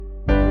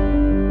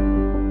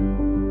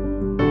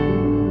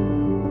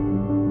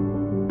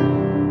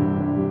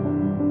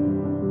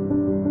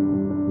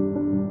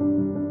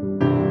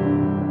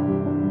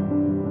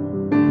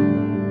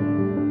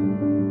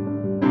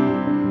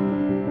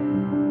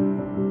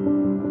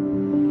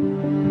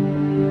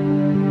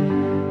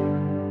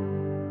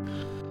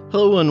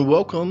Hello and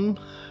welcome,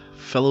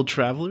 fellow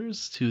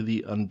travelers, to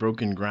the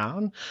Unbroken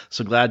Ground.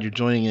 So glad you're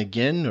joining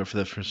again, or for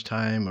the first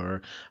time,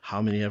 or how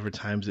many ever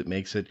times it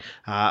makes it.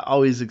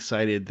 Always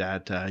excited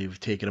that you've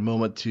taken a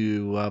moment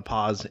to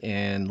pause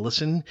and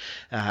listen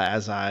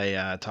as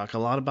I talk a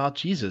lot about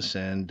Jesus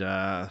and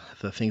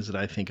the things that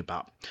I think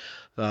about.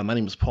 My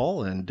name is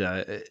Paul, and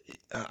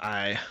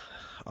I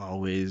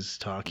always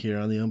talk here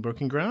on the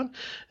Unbroken Ground.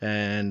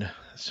 And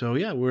so,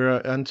 yeah,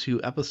 we're on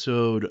to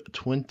episode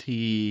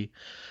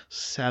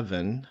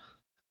 27.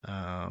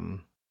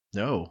 Um,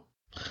 no,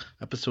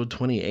 episode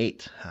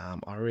 28.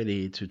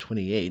 Already to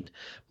 28,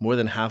 more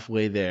than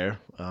halfway there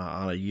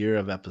on a year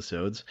of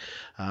episodes.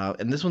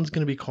 And this one's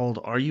going to be called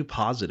Are You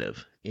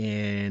Positive?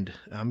 And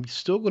I'm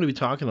still going to be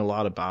talking a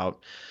lot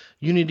about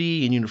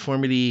unity and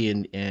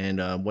uniformity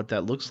and what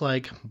that looks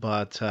like.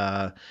 But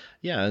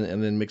yeah,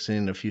 and then mixing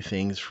in a few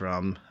things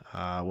from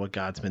what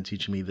God's been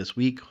teaching me this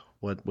week,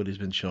 what He's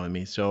been showing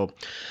me. So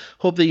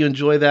hope that you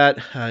enjoy that.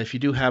 If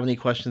you do have any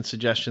questions,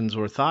 suggestions,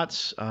 or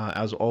thoughts,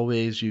 as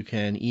always, you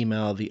can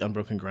email the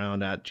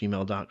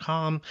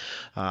unbrokenground@gmail.com.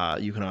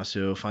 You can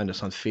also find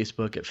us on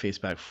Facebook at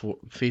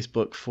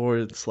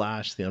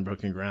Facebook/ The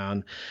Unbroken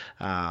Ground,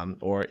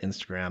 or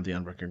Instagram, The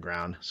Unbroken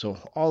Ground. So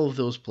all of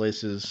those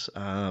places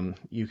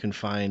you can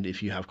find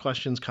if you have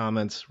questions,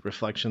 comments,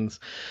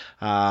 reflections.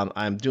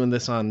 I'm doing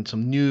this on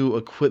some new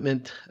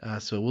equipment,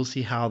 so we'll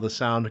see how the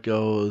sound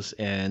goes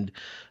and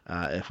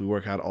if we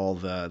work out all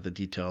the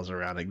details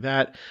surrounding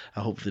that.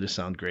 Hopefully it'll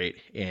sound great,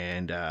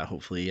 and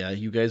hopefully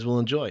you guys will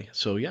enjoy.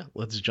 So yeah,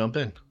 let's jump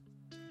in.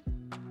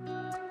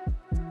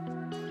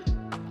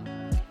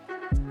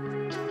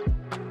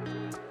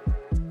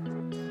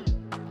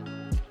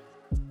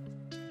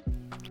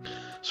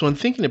 So I'm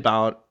thinking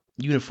about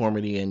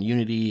uniformity and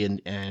unity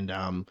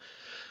and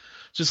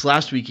just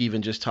last week,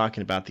 even just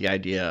talking about the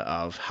idea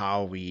of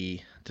how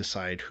we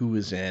decide who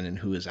is in and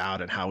who is out,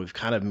 and how we've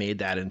kind of made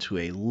that into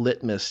a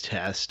litmus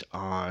test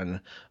on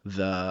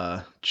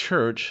the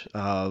church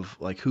of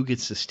like who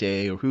gets to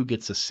stay or who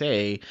gets to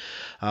say.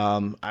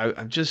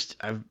 I've just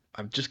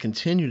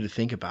continued to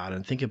think about it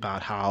and think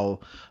about how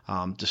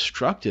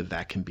destructive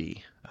that can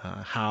be.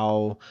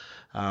 How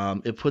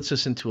it puts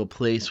us into a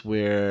place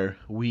where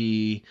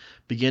we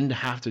begin to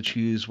have to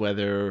choose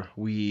whether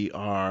we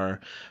are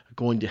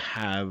going to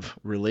have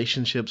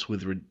relationships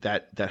with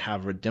that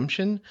have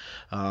redemption,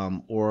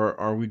 or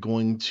are we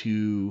going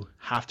to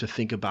have to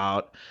think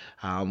about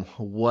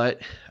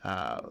what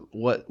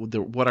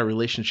our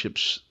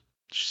relationships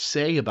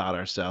say about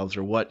ourselves,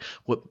 or what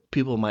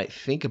people might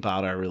think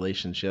about our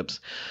relationships,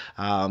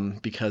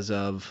 because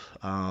of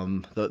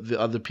the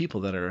other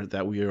people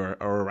that we are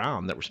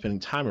around, that we're spending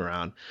time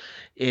around.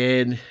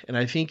 And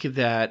I think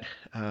that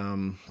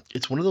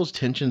it's one of those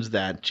tensions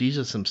that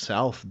Jesus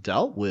himself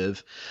dealt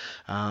with,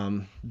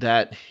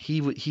 that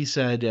he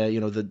said,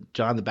 that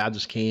John the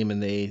Baptist came,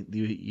 and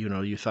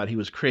you thought he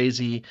was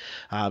crazy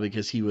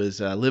because he was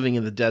living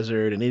in the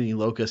desert and eating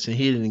locusts, and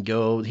he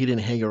didn't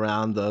hang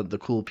around the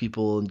cool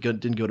people and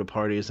didn't go to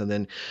parties.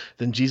 And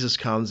then Jesus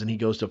comes and he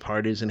goes to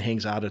parties and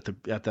hangs out at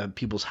the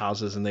people's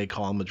houses, and they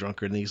call him a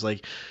drunkard. And he's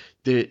like,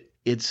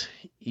 it's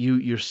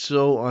you're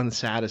so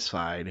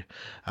unsatisfied.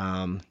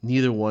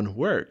 Neither one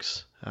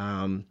works.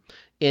 And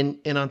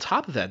on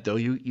top of that, though,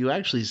 you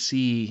actually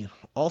see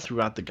all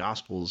throughout the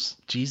Gospels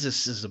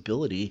Jesus'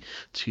 ability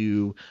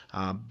to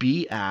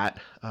be at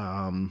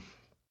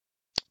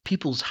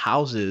people's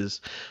houses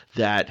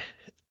that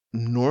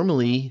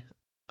normally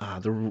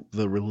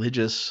the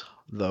religious,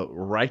 the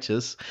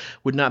righteous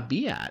would not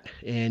be at,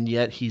 and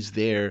yet he's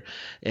there.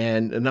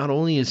 And not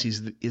only is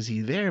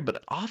he there,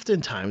 but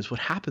oftentimes what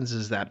happens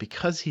is that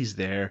because he's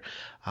there,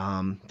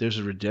 there's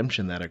a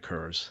redemption that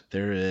occurs.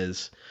 There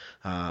is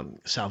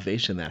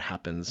salvation that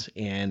happens.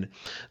 And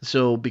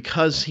so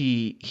because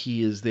he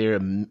is there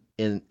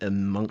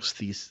amongst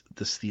these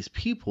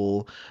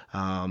people,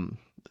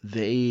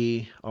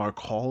 they are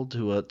called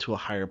to a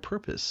higher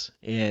purpose.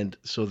 And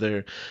so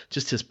they're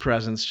just his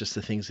presence, just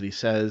the things that he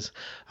says.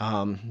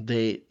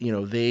 It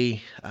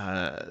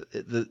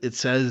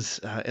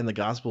says in the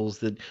Gospels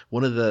that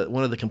one of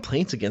the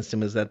complaints against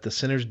him is that the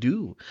sinners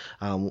do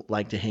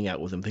like to hang out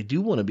with him. They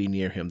do want to be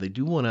near him. They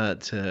do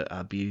want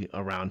to be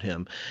around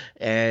him.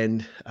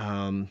 And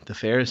the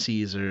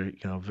Pharisees are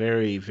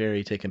very,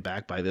 very taken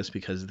back by this,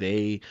 because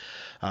they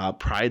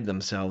pride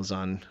themselves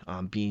on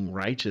being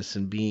righteous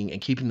and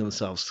keeping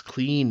themselves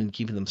clean and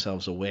keeping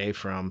themselves away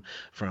from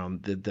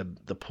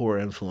the poor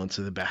influence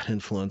or the bad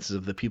influences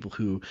of the people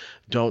who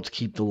don't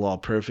keep the law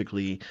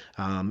perfectly.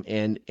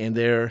 And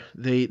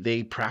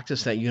they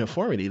practice that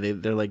uniformity.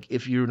 They're like,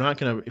 if you're not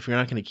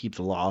gonna keep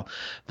the law,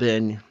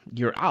 then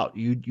you're out.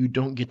 You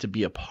don't get to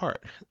be a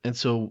part. And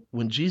so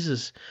when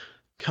Jesus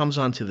comes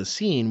onto the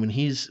scene, when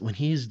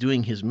he's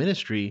doing his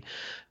ministry,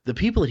 the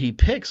people that he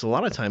picks a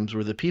lot of times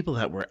were the people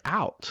that were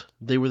out.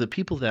 They were the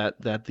people that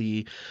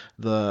the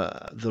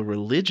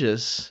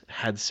religious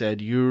had said,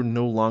 you're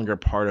no longer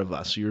part of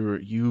us.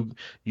 You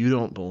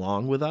don't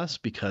belong with us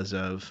because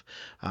of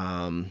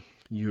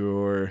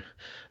you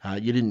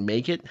didn't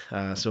make it.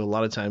 So a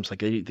lot of times, like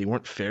they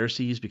weren't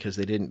Pharisees because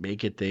they didn't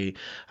make it. They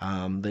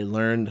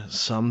learned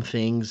some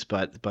things,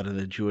 but in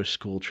the Jewish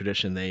school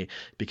tradition, they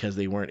because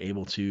they weren't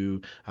able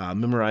to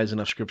memorize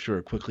enough scripture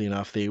or quickly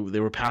enough, they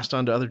were passed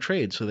on to other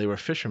trades. So they were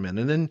fishermen,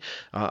 and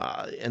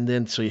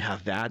then so you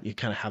have that. You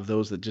kind of have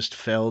those that just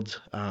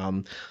failed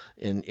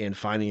in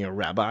finding a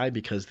rabbi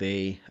because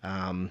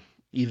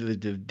either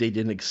they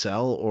didn't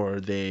excel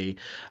or they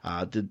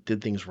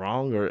did things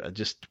wrong or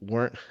just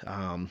weren't.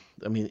 I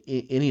mean,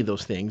 any of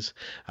those things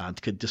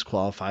could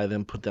disqualify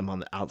them, put them on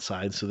the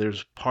outside. So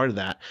there's part of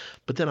that.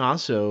 But then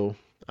also,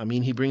 I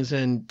mean, he brings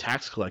in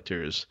tax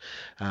collectors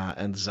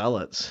and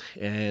zealots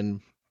and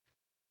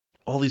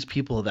all these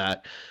people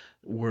that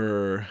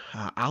were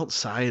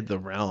outside the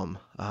realm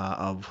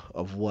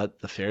of what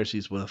the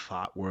Pharisees would have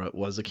thought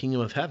was the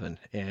kingdom of heaven,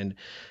 and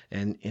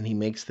he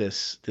makes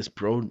this he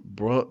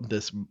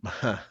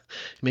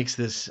makes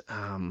this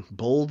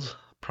bold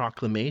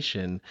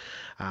proclamation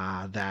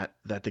that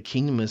the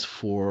kingdom is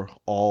for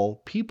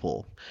all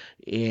people,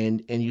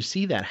 and you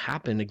see that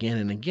happen again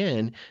and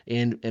again,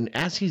 and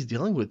as he's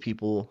dealing with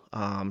people,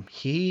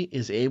 he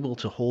is able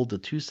to hold the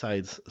two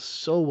sides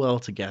so well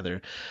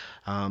together.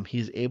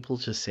 He's able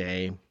to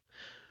say,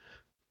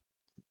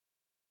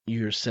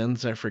 "Your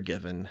sins are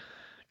forgiven.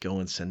 Go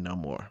and sin no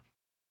more."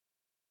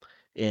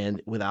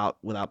 And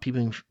without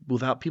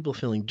people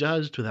feeling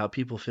judged, without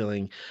people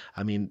feeling,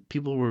 I mean,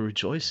 people were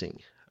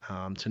rejoicing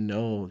to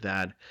know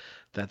that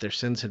their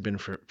sins had been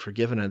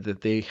forgiven and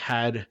that they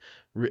had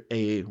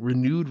a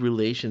renewed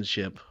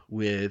relationship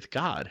with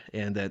God,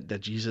 and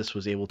that Jesus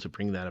was able to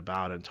bring that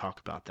about and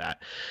talk about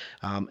that.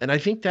 And I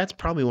think that's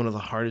probably one of the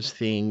hardest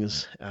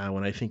things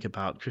when I think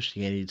about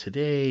Christianity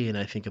today, and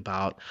I think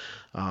about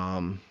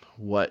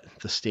what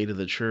the state of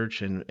the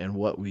church and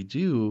what we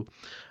do.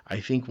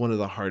 I think one of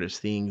the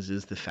hardest things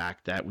is the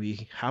fact that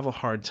we have a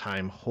hard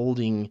time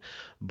holding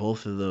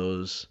both of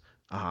those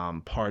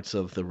parts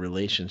of the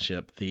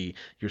relationship, the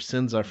your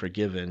sins are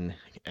forgiven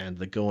and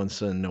the go and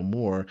sin no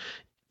more,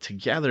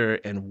 together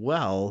and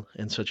well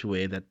in such a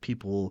way that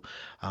people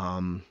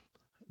um,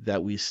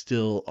 that we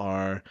still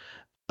are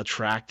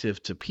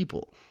attractive to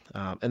people.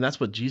 And that's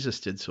what Jesus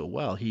did so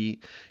well.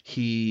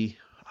 He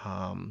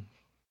um,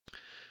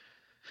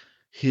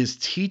 his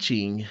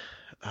teaching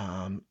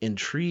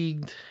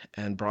intrigued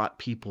and brought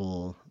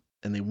people,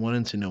 and they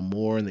wanted to know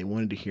more, and they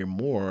wanted to hear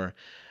more.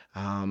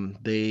 And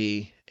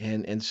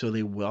so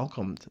they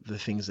welcomed the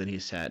things that he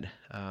said.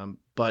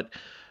 But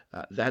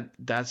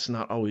that's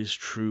not always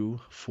true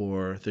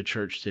for the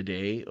church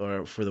today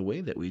or for the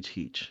way that we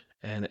teach.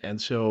 And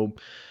so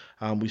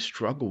we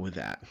struggle with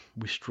that.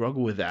 We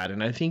struggle with that,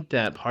 and I think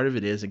that part of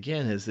it is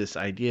again is this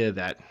idea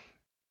that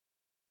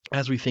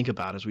as we think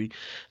about as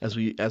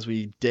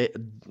we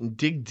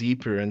dig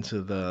deeper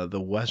into the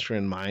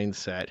Western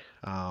mindset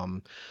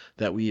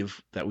that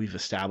we've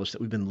established,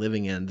 that we've been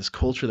living in, this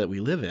culture that we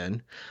live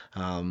in,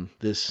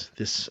 this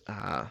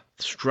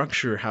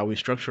structure, how we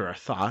structure our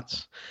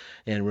thoughts,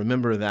 and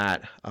remember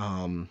that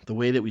the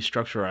way that we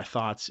structure our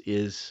thoughts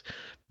is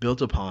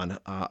built upon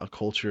a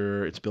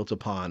culture. It's built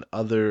upon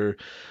other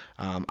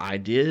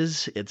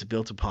ideas. It's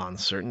built upon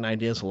certain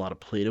ideas, a lot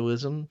of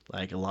Platoism,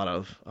 like a lot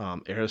of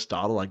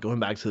Aristotle, like going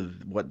back to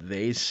what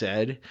they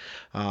said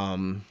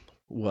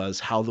was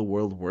how the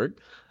world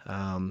worked.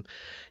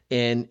 And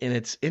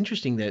it's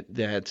interesting that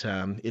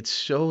it's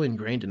so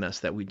ingrained in us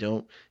that we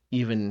don't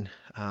even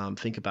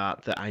think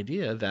about the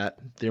idea that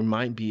there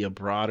might be a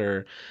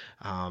broader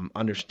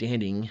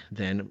understanding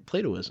than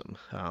Platoism,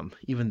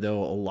 even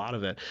though a lot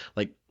of it,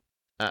 like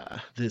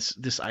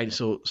this idea.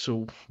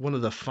 So one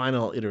of the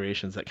final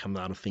iterations that come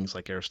out of things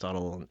like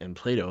Aristotle and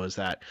Plato is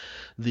that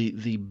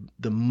the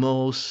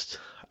most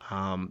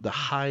the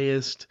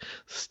highest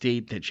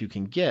state that you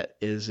can get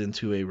is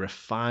into a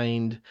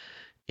refined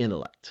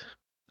intellect,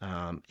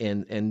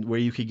 and where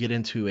you could get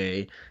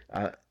into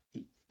uh,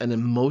 an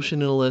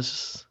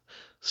emotionalist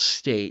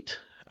state,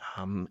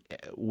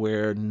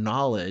 where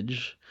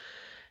knowledge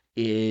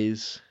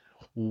is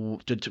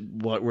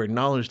where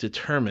knowledge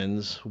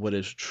determines what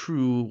is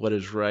true, what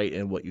is right,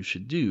 and what you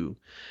should do.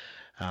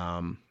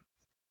 Um,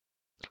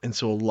 and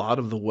so a lot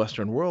of the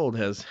Western world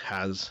has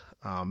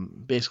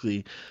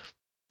basically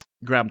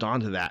grabbed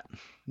onto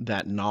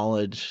that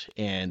knowledge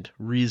and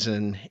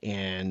reason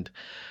and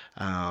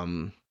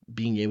um,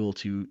 being able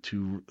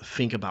to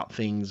think about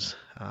things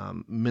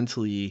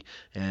mentally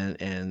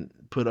and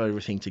put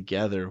everything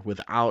together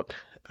without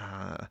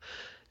uh,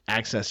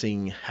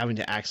 having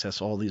to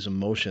access all these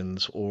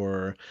emotions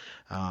or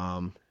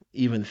um,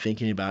 even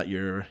thinking about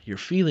your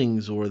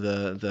feelings or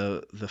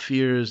the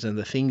fears and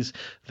the things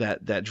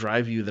that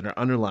drive you, that are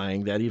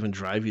underlying, that even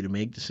drive you to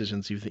make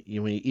decisions.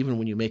 Even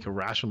when you make a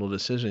rational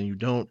decision, you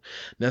don't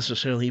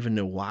necessarily even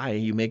know why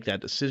you make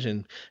that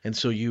decision, and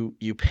so you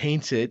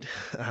paint it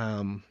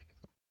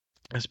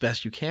as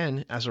best you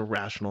can as a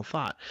rational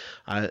thought.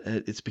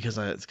 It's because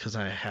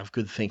I have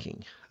good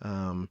thinking.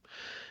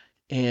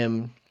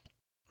 And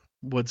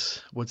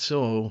what's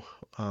so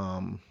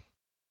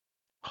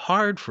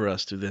hard for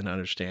us to then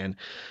understand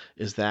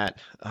is that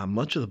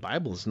much of the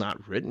Bible is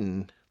not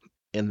written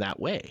in that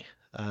way.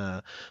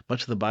 Uh,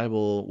 Much of the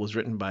Bible was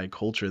written by a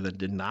culture that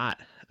did not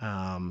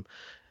um,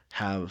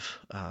 have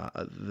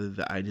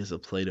the ideas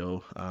of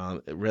Plato.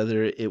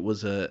 Rather, it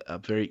was a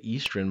very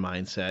Eastern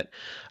mindset.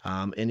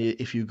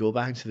 If you go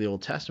back to the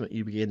Old Testament,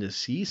 you begin to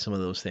see some of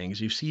those things.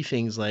 You see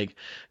things like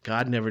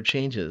God never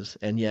changes,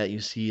 and yet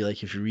you see,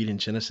 like if you read in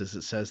Genesis,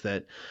 it says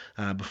that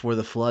before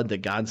the flood,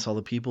 that God saw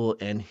the people,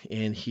 and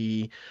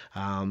He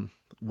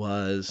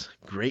was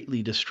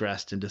greatly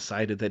distressed and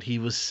decided that He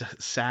was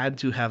sad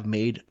to have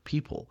made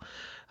people.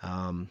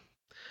 Um,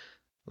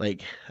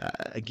 like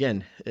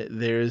again,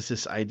 there is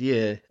this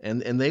idea,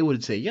 and they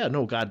would say, yeah,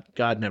 no,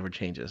 God never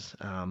changes.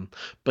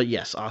 But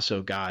yes,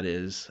 also God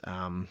is,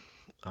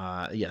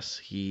 yes,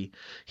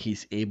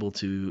 he's able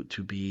to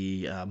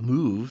be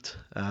moved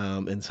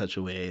in such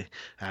a way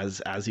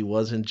as he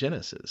was in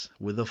Genesis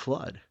with the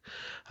flood,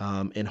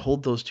 and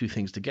hold those two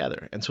things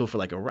together. And so for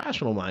like a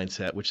rational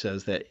mindset, which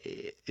says that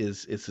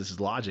it's this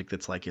logic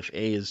that's like if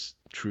A is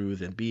true,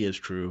 then B is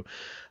true,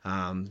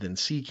 then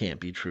C can't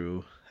be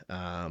true.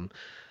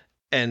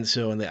 And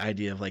so, in the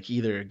idea of like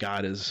either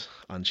God is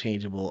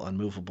unchangeable,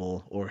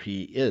 unmovable, or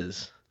He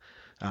is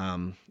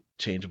um,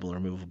 changeable or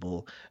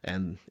movable,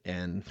 and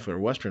for a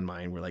Western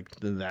mind, we're like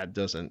then that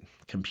doesn't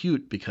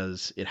compute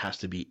because it has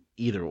to be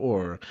either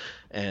or,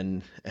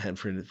 and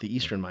for the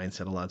Eastern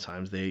mindset, a lot of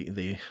times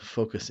they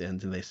focus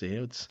in and they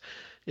say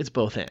it's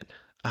both and.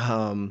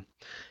 Um,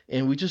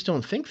 and we just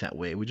don't think that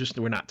way.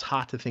 We're not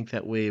taught to think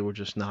that way. We're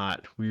just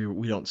not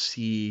we don't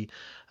see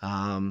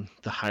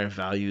the higher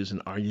values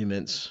and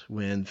arguments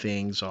when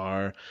things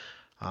are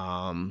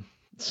um,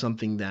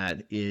 something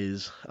that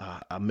is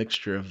a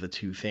mixture of the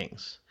two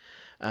things.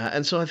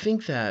 And so I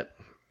think that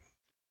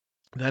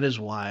that is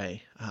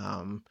why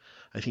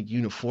I think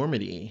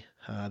uniformity,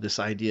 this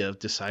idea of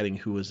deciding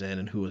who is in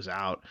and who is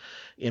out,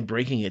 and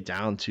breaking it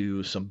down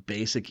to some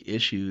basic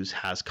issues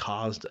has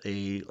caused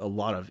a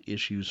lot of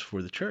issues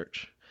for the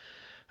church.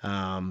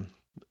 Um,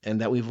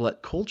 and that we've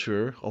let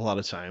culture a lot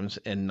of times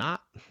and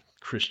not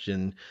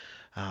Christian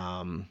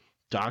um,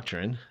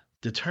 doctrine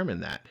determine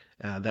that.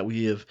 That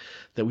we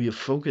have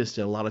focused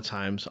a lot of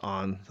times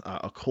on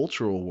a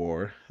cultural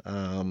war,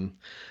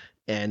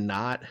 and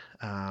not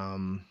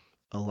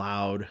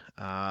allowed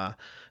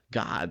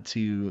God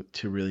to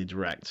really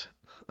direct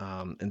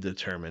and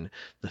determine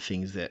the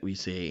things that we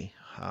say,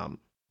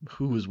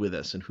 who was with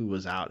us and who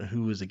was out and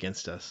who was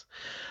against us.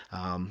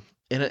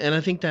 And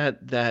I think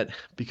that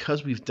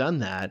because we've done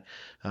that,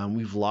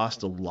 we've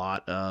lost a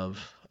lot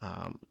of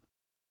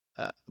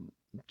uh,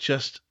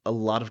 just a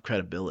lot of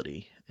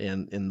credibility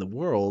in the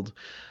world,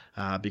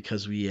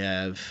 because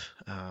we've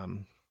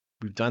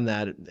done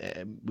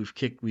that.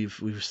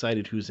 We've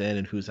cited who's in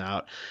and who's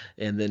out,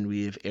 and then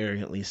we've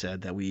arrogantly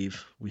said that we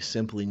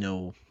simply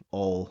know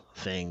all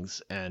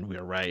things and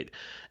we're right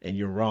and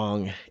you're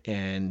wrong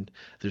and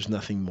there's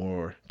nothing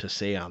more to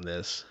say on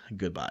this.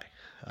 Goodbye.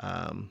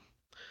 Um,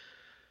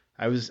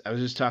 I was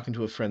just talking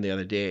to a friend the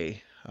other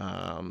day,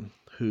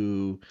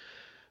 who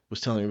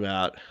was telling me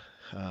about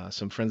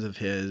some friends of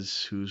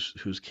his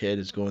whose kid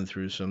is going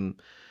through some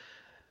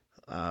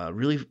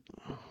really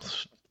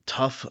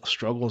tough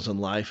struggles in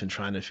life and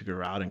trying to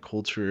figure out, and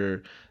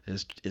culture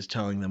is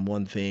telling them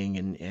one thing,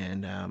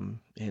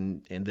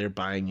 and they're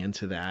buying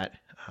into that.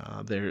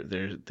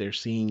 They're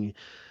seeing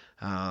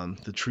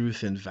the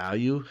truth and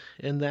value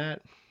in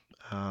that,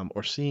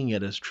 or seeing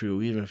it as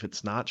true even if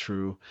it's not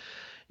true.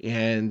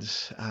 And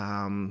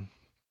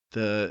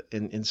the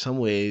in some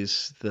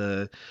ways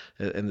the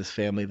in this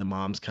family, the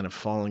mom's kind of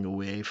falling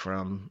away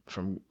from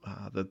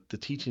the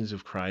teachings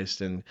of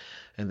Christ, and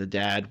the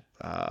dad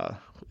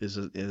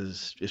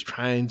is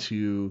trying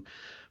to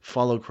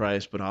follow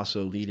Christ but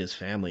also lead his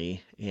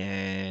family,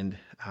 and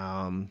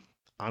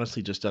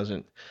honestly just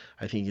doesn't,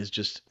 I think is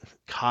just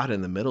caught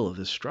in the middle of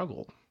this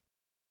struggle.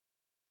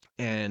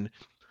 And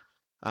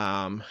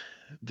um,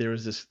 there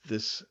was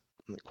this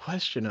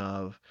question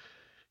of,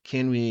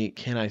 can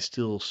I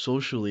still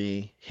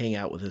socially hang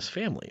out with his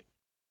family?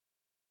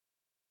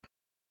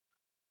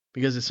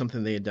 Because it's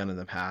something they had done in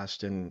the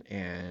past,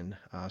 and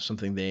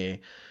something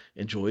they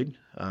enjoyed.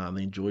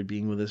 They enjoyed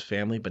being with his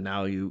family, but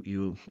now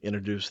you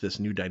introduce this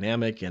new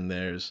dynamic, and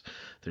there's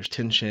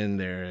tension.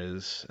 There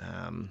is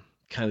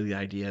kind of the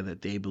idea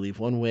that they believe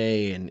one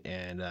way,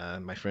 and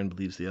my friend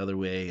believes the other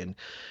way,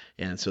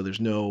 and so there's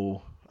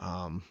no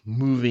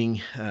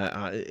moving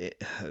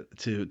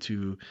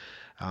to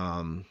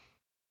um,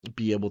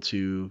 be able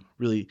to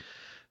really,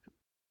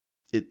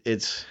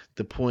 it's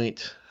the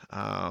point.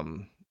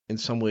 In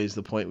some ways,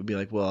 the point would be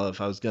like, well,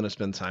 if I was going to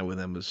spend time with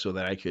them, it was so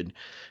that I could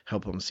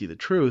help them see the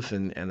truth,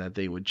 and that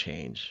they would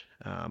change.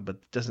 But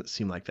it doesn't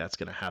seem like that's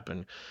going to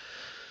happen.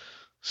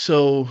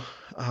 So,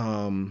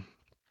 um,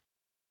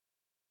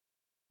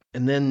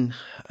 and then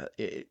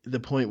the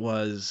point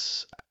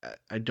was,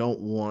 I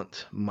don't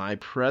want my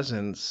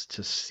presence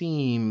to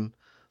seem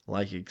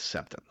like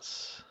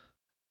acceptance.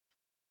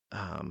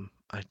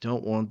 I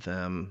don't want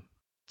them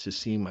to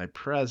see my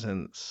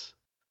presence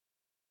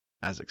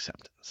as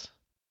acceptance.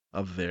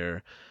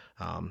 their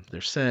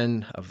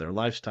sin, of their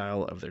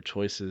lifestyle, of their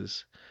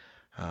choices.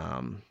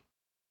 Um,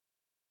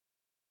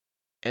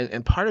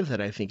 and part of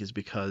that I think is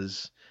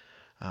because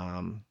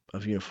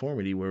of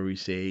uniformity, where we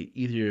say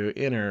either you're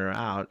in or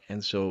out.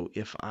 And so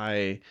if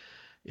I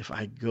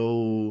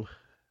go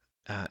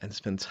and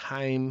spend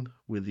time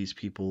with these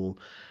people,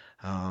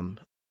 um,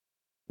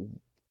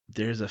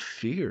 there's a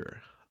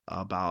fear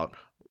about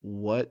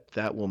what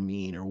that will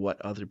mean or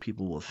what other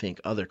people will think,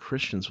 other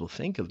Christians will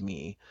think of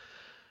me,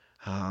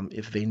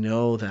 if they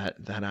know that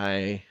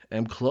I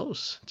am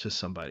close to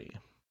somebody.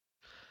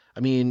 I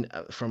mean,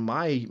 from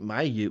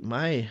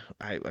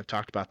I've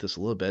talked about this a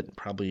little bit,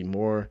 probably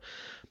more,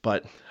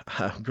 but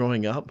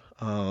growing up,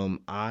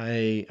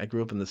 I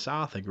grew up in the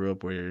South. I grew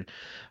up where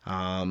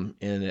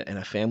in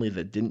a family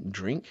that didn't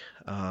drink.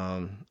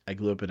 I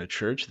grew up in a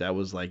church that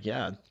was like,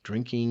 yeah,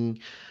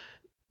 drinking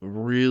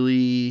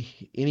really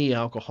any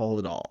alcohol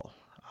at all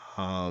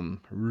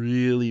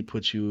really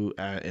puts you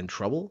in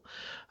trouble,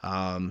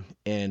 and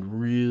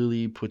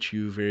really puts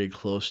you very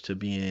close to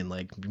being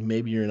like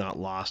maybe you're not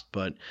lost,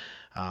 but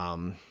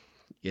um,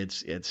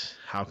 it's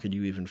how could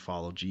you even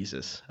follow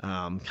Jesus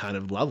kind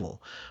of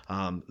level.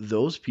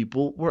 Those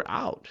people were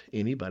out.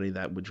 Anybody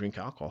that would drink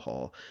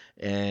alcohol,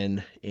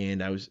 and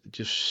I was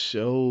just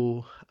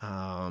so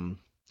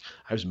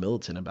I was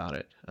militant about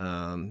it.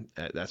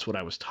 That's what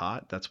I was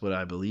taught. That's what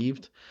I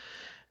believed.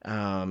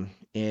 And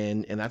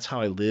that's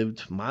how I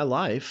lived my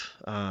life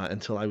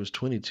until I was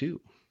 22.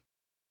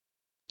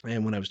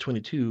 And when I was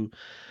 22,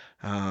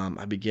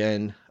 I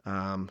began.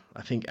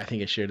 I think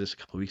I shared this a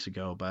couple of weeks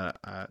ago, but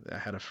I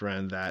had a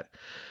friend that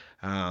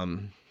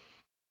um,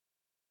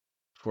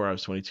 before I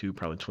was 22,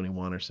 probably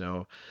 21 or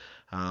so,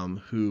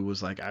 who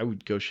was like, I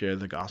would go share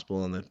the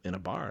gospel in a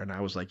bar, and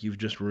I was like, you've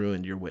just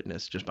ruined your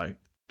witness just by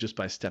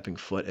stepping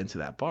foot into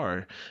that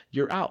bar.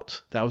 You're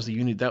out. That was the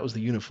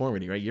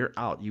uniformity, right? You're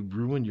out. You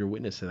ruined your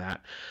witness to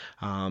that.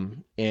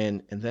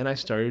 And then I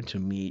started to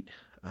meet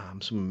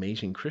some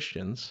amazing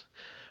Christians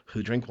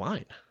who drink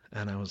wine,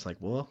 and I was like,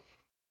 well,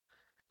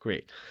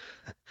 great.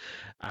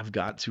 I've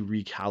got to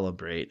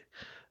recalibrate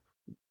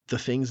the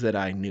things that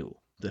I knew,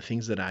 the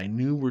things that I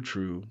knew were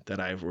true, that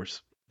I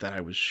was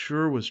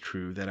sure was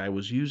true, that I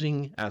was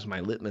using as my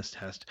litmus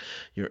test.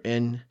 You're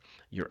in,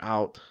 you're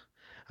out.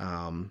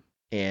 Um,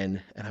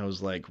 and I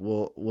was like,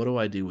 well, what do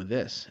I do with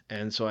this?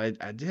 And so I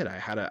did. I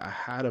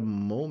had a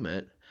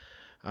moment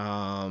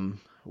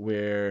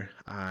where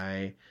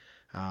I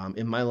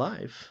in my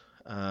life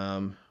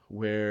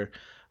where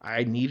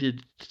I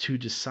needed to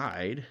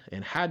decide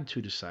and had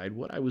to decide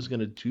what I was going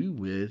to do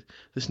with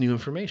this new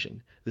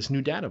information, this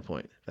new data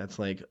point. That's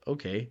like,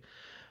 okay,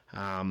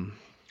 um,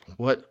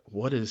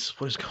 what is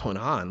going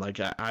on? Like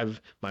I've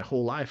my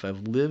whole life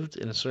I've lived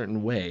in a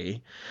certain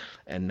way,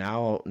 and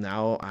now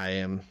I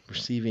am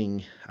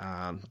receiving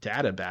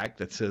data back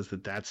that says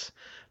that that's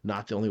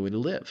not the only way to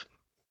live.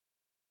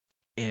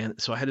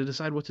 And so I had to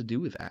decide what to do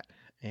with that.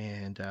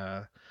 And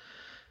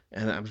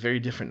and I'm very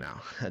different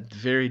now,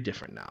 very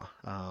different now.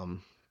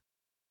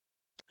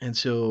 And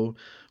so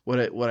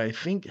what I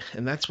think,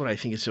 and that's what I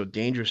think is so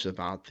dangerous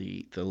about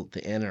the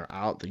in or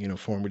out, the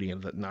uniformity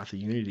and the, not the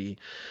unity,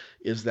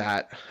 is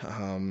that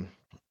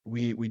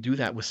we do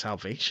that with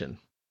salvation.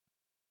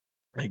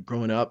 Like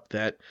growing up,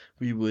 that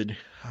we would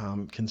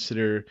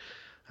consider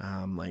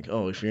like,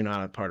 oh, if you're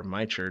not a part of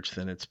my church,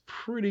 then it's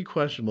pretty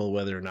questionable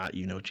whether or not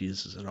you know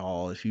Jesus at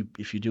all. If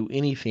you do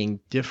anything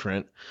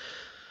different,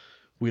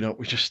 we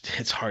just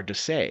it's hard to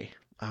say.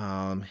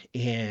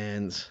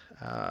 And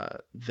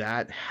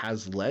that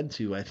has led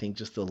to, I think,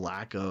 just the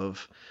lack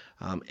of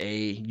a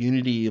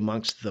unity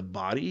amongst the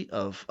body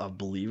of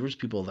believers,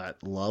 people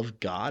that love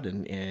God,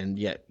 and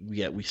yet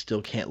we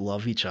still can't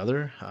love each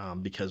other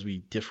because we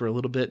differ a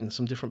little bit in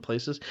some different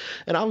places.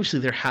 And obviously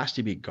there has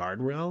to be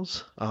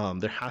guardrails.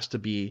 There has to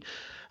be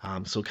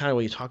so kind of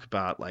when you talk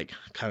about like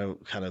kind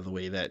of the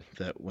way that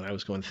when I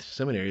was going to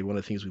seminary, one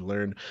of the things we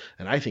learned,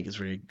 and I think is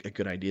very a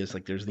good idea, is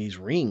like there's these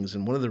rings,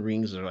 and one of the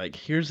rings are like,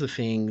 here's the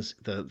things,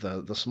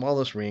 the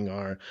smallest ring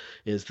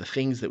is the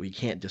things that we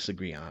can't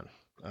disagree on.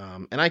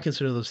 And I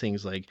consider those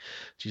things like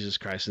Jesus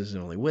Christ is the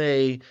only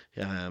way,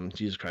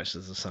 Jesus Christ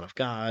is the Son of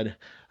God,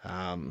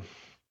 um,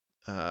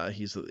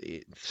 he's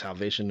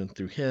salvation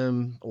through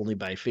him only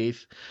by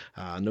faith,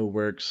 no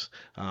works.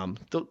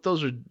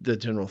 Those are the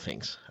general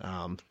things.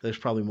 There's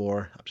probably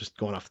more. I'm just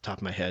going off the top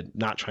of my head,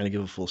 not trying to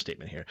give a full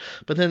statement here.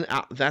 But then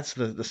that's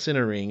the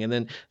center ring, and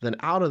then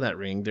out of that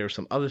ring, there are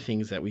some other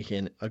things that we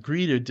can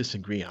agree to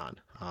disagree on.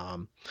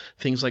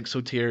 Things like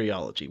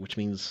soteriology, which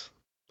means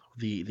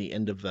the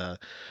end of the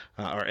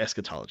or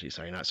eschatology.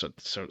 Sorry, not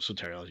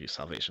soteriology,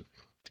 salvation.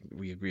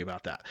 We agree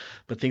about that.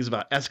 But things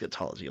about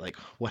eschatology, like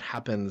what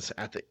happens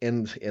at the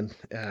end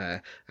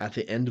at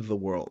the end of the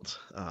world,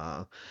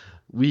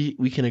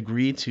 we can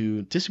agree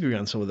to disagree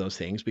on some of those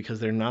things because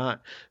they're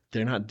not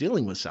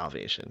dealing with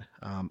salvation.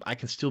 I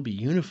can still be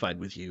unified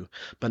with you,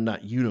 but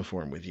not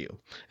uniform with you.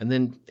 And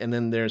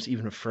then there's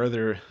even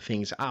further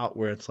things out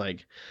where it's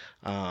like,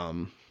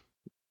 um,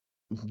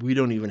 we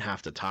don't even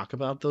have to talk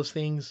about those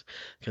things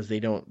because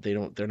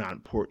they're not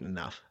important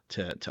enough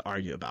to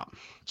argue about.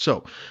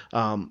 So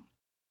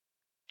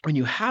when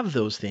you have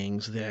those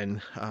things,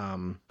 then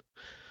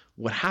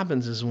what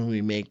happens is when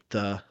we make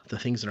the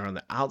things that are on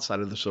the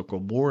outside of the circle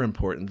more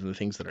important than the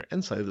things that are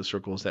inside of the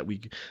circle, is that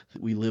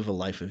we live a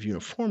life of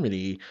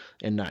uniformity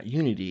and not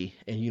unity.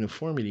 And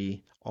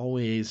uniformity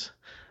always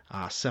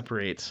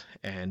separates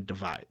and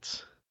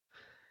divides.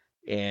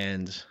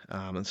 And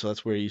so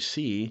that's where you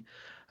see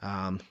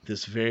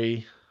this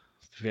very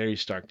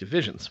stark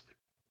divisions.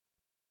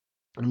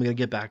 I'm going to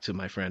get back to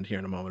my friend here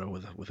in a moment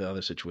with the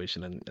other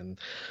situation,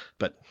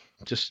 but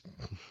just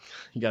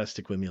you got to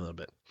stick with me a little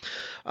bit.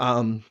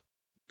 Um,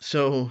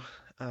 so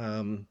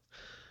um,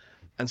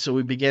 and so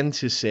we begin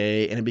to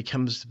say, and it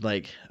becomes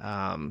like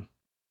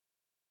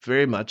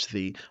very much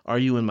the, are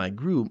you in my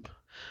group?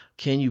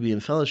 Can you be in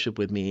fellowship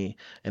with me?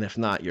 And if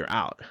not, you're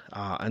out.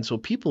 And so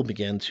people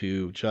begin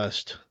to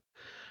just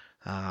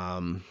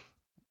um,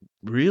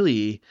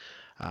 really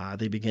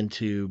they begin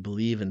to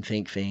believe and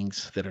think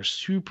things that are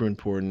super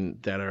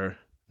important that are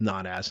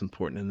not as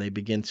important, and they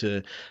begin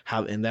to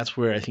have, and that's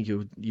where I think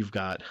you've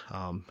got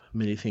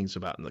many things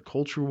about in the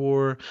culture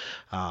war,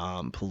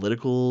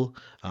 political,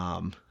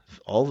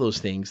 all those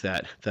things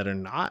that are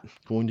not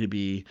going to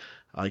be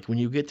like when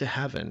you get to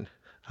heaven.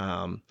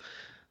 um,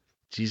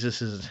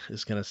 Jesus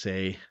is going to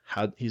say,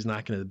 how he's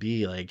not going to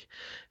be like,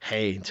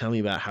 hey, tell me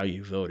about how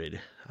you voted.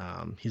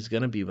 He's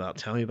going to be about,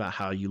 tell me about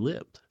how you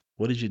lived.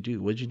 What did you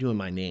do? What did you do in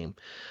my name?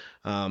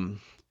 Um,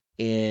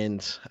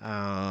 and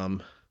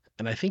um,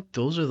 and I think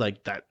those are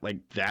like that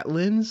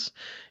lens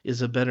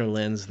is a better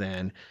lens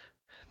than,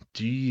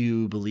 do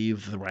you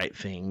believe the right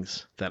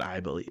things that I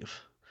believe?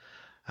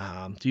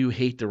 Do you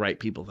hate the right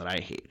people that I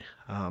hate?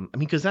 I mean,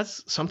 because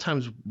that's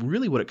sometimes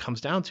really what it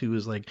comes down to,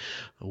 is like,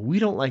 we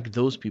don't like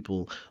those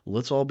people.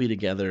 Let's all be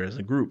together as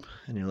a group.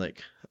 And you're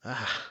like,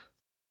 ah.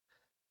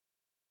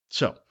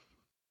 So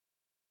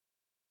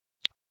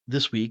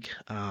this week,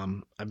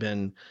 I've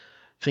been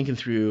thinking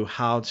through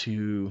how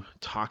to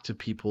talk to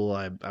people.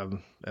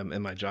 I'm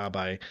in my job.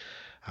 I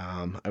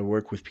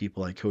work with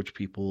people. I coach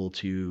people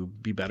to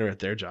be better at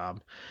their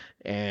job.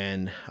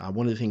 And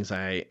one of the things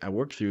I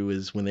work through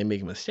is when they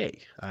make a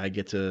mistake, I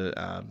get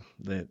a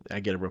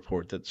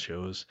report that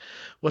shows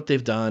what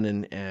they've done,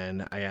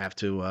 and I have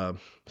to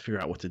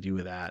figure out what to do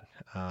with that.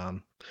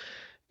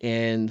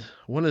 And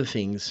one of the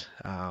things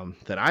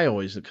that I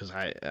always, because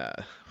I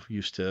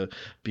used to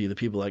be the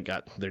people that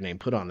got their name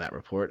put on that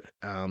report,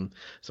 so I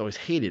always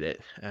hated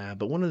it.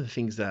 But one of the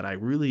things that I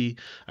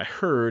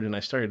heard and I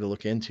started to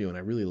look into and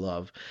I really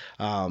love,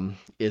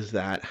 is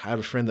that I have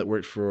a friend that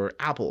worked for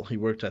Apple. He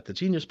worked at the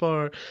Genius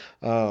Bar,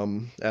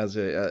 as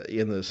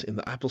in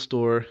the Apple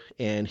store,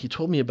 and he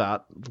told me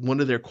about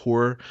one of their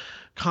core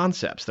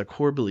concepts, their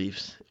core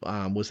beliefs,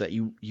 was that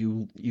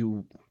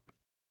you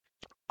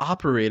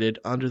operated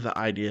under the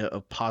idea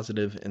of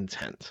positive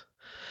intent.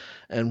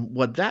 And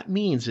what that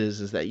means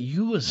is that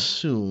you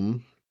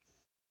assume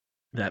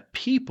that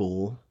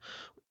people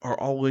are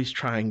always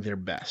trying their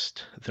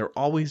best. They're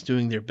always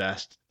doing their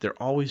best. They're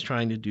always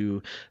trying to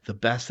do the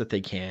best that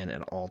they can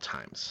at all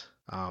times.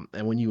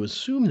 And when you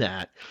assume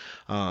that,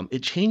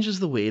 it changes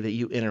the way that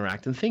you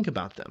interact and think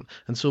about them.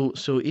 And so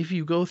if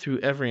you go through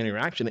every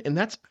interaction, and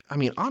that's, I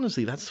mean,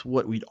 honestly, that's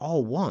what we'd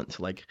all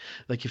want. Like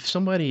if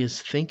somebody is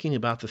thinking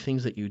about the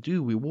things that you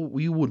do,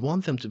 we would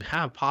want them to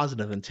have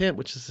positive intent,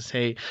 which is to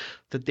say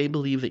that they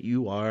believe that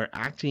you are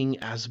acting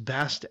as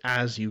best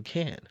as you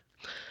can.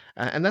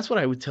 And that's what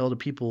I would tell to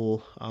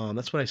people.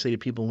 That's what I say to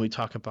people when we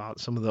talk about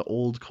some of the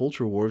old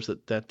culture wars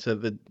that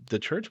the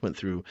church went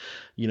through.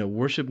 You know,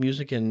 worship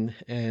music and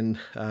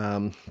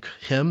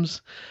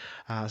hymns.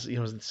 You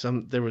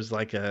know, there was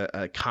like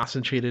a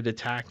concentrated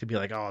attack to be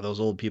like, oh,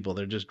 those old people,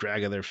 they're just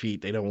dragging their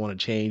feet. They don't want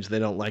to change. They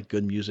don't like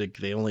good music.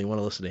 They only want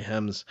to listen to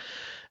hymns.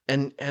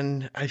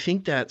 And I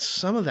think that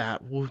some of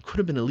that could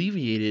have been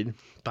alleviated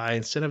by,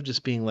 instead of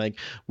just being like,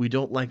 we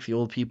don't like the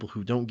old people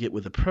who don't get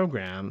with the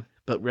program,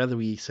 but rather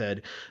we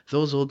said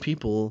those old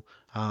people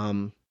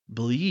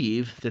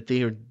believe that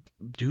they are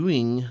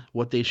doing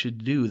what they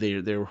should do.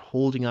 They're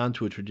holding on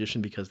to a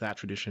tradition because that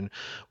tradition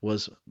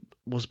was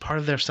was part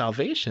of their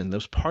salvation. That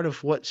was part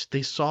of what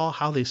they saw,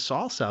 how they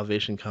saw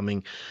salvation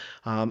coming.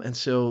 And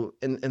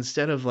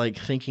instead of like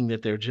thinking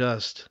that they're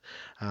just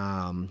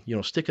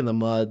stick in the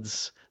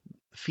muds,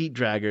 feet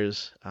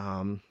draggers,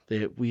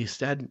 we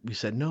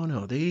said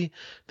no, they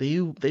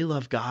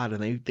love God,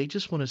 and they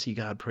just want to see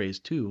God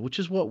praised too, which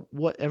is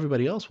what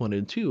everybody else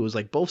wanted too. It was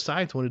like both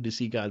sides wanted to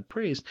see God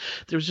praised.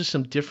 There was just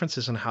some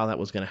differences in how that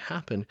was going to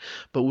happen.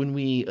 But when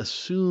we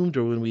assumed,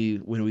 or when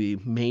we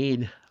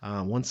made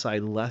one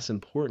side less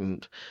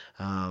important,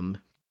 um,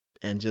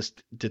 and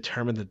just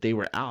determined that they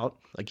were out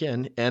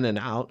again, in and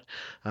out,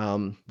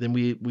 then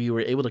we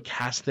were able to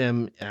cast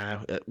them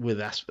with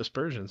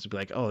aspersions, to be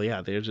like, oh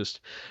yeah, they're just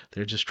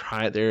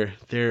trying,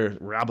 they're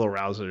rabble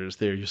rousers,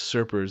 they're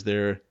usurpers,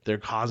 they're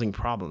causing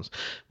problems.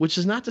 Which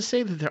is not to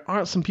say that there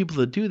aren't some people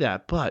that do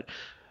that, but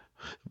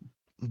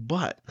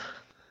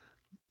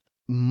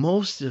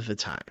most of the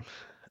time,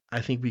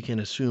 I think we can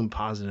assume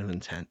positive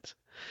intent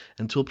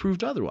until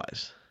proved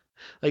otherwise.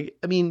 Like,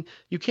 I mean,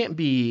 you can't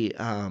be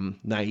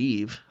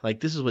naive. Like,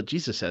 this is what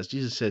Jesus says.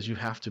 Jesus says you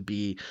have to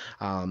be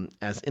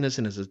as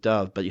innocent as a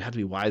dove, but you have to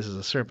be wise as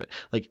a serpent.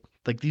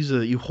 Like these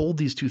are, you hold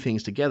these two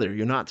things together.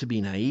 You're not to be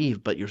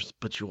naive, but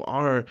you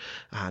are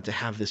to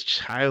have this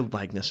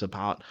childlikeness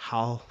about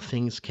how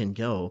things can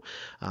go,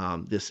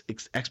 this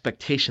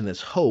expectation, this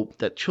hope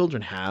that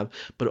children have,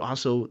 but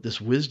also this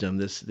wisdom,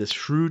 this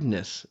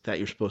shrewdness that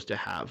you're supposed to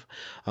have,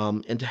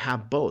 and to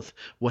have both.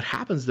 What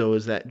happens though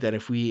is that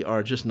if we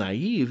are just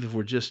naive,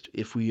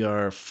 if we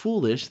are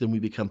foolish, then we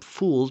become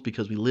fools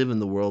because we live in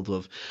the world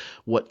of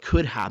what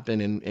could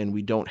happen, and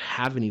we don't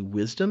have any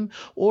wisdom,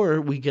 or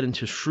we get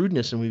into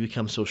shrewdness and we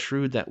become so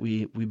shrewd that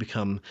we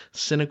become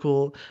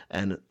cynical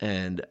and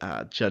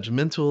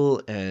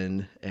judgmental,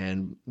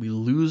 and we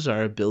lose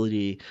our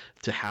ability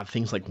to have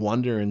things like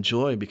wonder and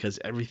joy because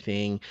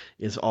everything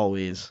is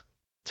always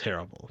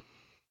terrible.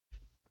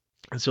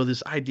 And so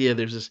this idea,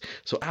 there's this,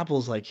 so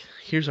Apple's like,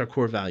 here's our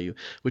core value,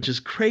 which is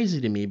crazy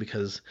to me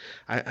because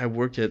I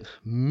worked at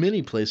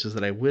many places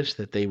that I wish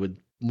that they would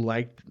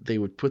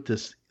put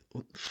this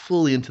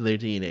fully into their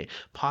DNA,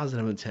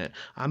 positive intent.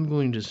 I'm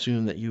going to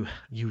assume that you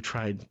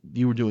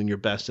were doing your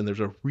best, and there's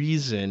a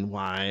reason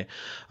why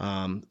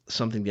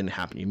something didn't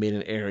happen. You made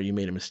an error, you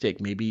made a mistake.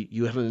 Maybe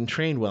you haven't been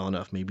trained well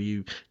enough. Maybe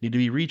you need to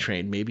be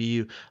retrained. Maybe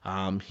you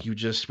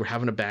just were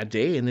having a bad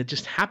day and it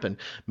just happened.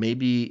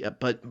 Maybe,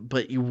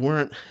 but you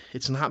weren't.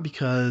 It's not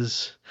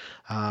because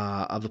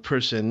of the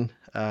person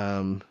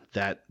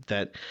that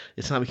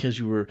it's not because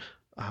you were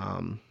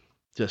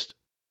just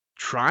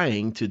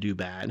trying to do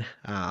bad.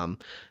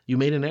 You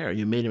made an error.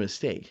 You made a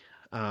mistake.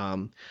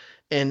 And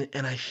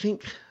I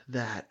think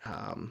that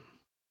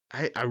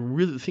I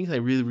really think that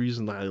really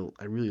reason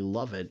I really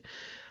love it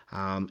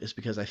is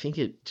because I think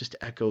it just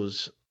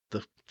echoes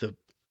the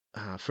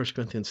 1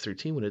 Corinthians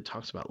 13 when it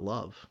talks about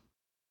love.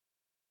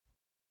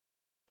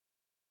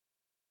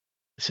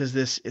 It says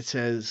this. It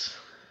says,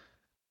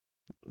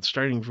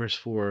 starting verse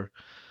 4,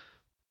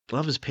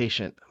 love is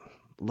patient,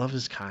 love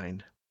is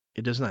kind.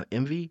 It does not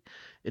envy,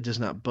 it does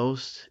not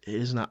boast, it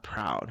is not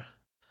proud.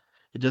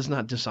 It does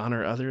not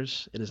dishonor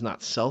others. It is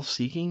not self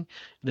seeking.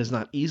 It is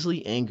not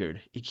easily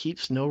angered. It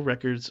keeps no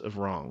records of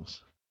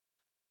wrongs.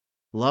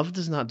 Love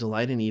does not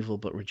delight in evil,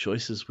 but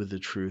rejoices with the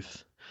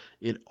truth.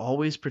 It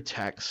always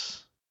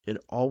protects.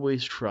 It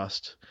always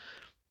trusts.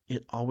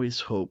 It always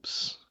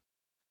hopes.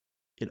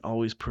 It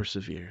always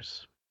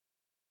perseveres.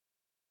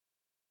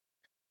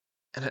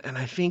 And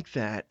I think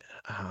that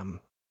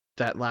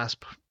that last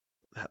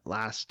that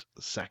last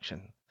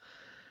section,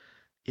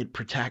 it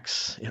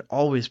protects. It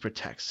always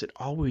trusts. It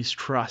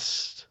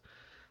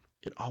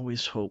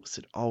always hopes.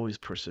 It always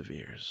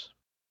perseveres.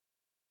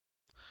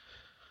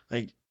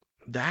 Like,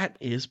 that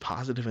is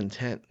positive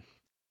intent,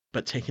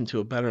 but taken to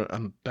a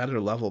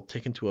better level,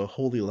 taken to a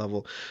holy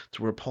level,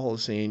 to where Paul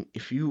is saying,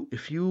 if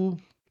you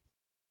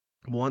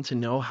want to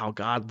know how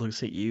God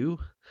looks at you,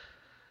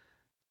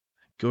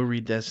 go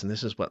read this, and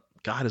this is what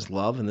God is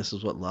love, and this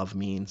is what love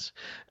means.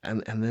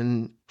 And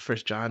then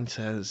First John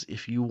says,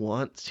 if you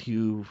want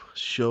to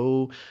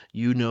show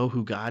you know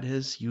who God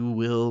is, you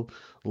will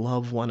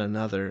love one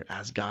another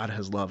as God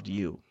has loved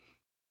you.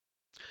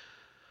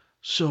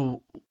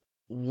 So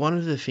one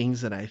of the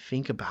things that I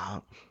think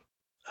about,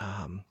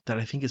 that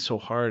I think is so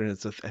hard, and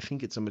I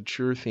think it's a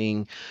mature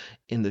thing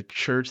in the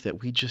church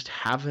that we just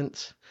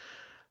haven't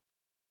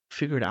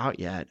figured out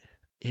yet,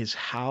 is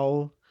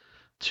how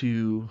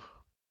to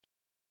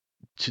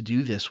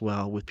do this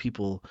well with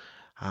people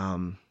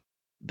um,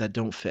 that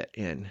don't fit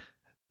in.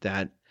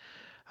 That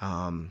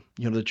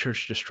the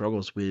church just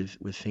struggles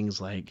with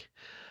things like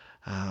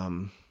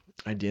um,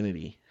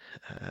 identity,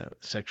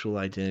 sexual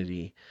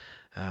identity.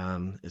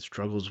 It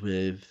struggles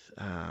with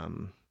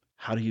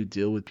how do you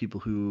deal with people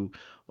who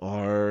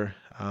are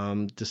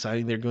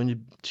deciding they're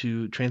going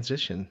to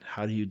transition?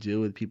 How do you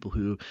deal with people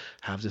who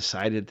have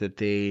decided that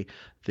they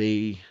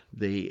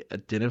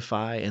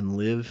identify and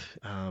live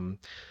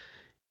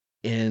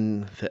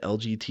in the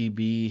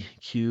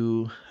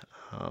LGBTQ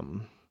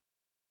um,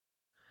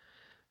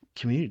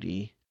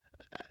 community?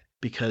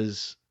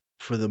 Because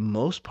for the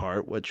most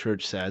part, what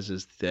church says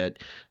is that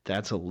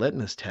that's a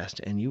litmus test,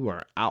 and you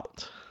are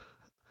out.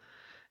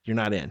 You're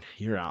not in.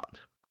 You're out.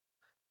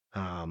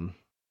 Um,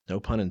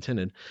 no pun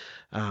intended.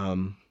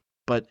 Um,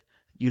 but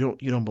you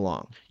don't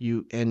belong.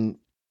 And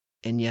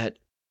yet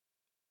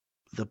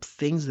the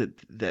things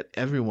that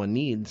everyone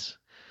needs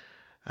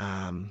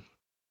um,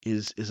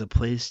 is a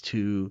place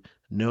to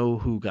know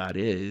who God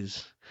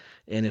is.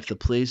 And if the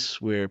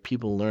place where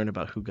people learn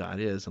about who God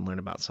is and learn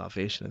about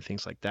salvation and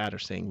things like that are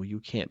saying, well, you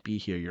can't be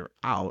here, you're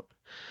out,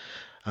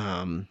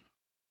 um,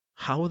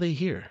 how will they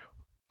hear?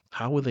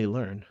 How will they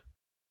learn?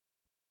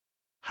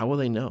 How will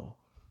they know?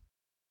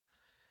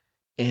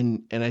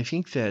 And I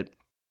think that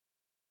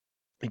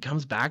it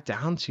comes back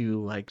down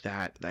to like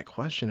that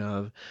question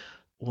of,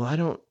 well, I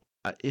don't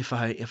if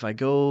I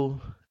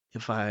go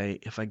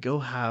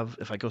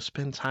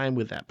spend time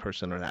with that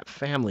person or that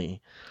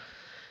family,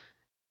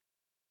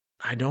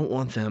 I don't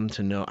want them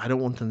to know. I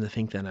don't want them to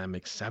think that I'm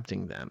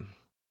accepting them.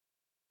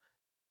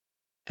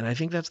 And I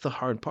think that's the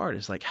hard part.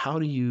 Is like, how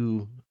do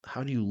you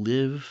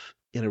live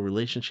in a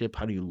relationship?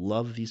 How do you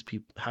love these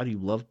people? How do you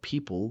love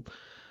people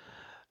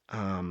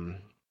um,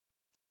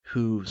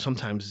 who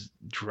sometimes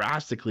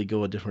drastically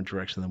go a different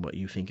direction than what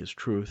you think is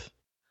truth?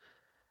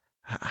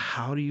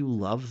 How do you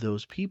love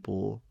those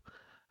people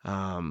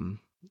um,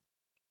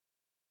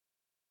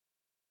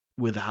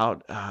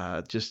 without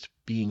just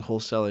being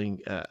wholesaling,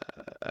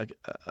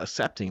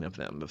 accepting of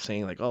them, of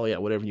saying like, oh yeah,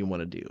 whatever you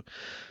want to do?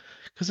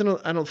 Because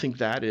I don't think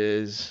that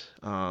is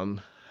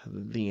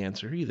the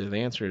answer either.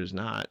 The answer is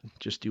not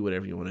just do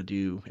whatever you want to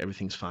do.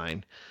 Everything's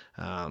fine.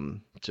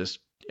 Just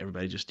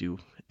everybody just do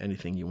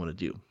anything you want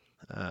to do.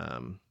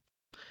 Um,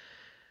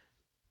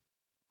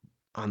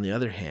 on the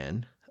other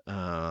hand,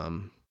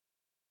 um,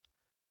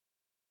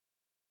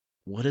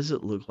 what does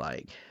it look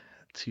like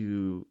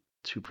to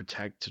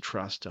protect, to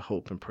trust, to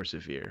hope, and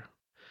persevere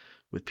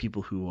with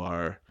people who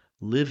are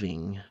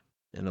living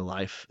in a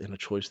life, in a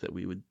choice that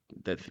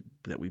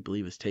that we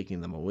believe is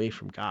taking them away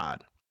from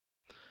God?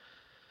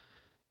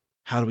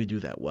 How do we do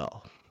that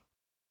well?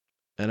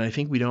 And I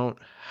think we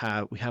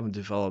haven't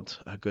developed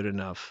a good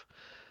enough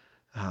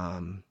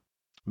um,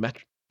 met,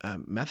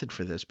 method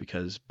for this,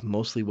 because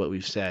mostly what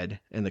we've said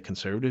in the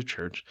conservative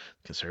church,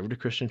 conservative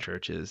Christian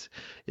church, is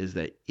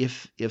that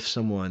if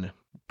someone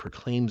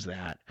proclaims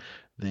that,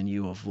 then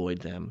you avoid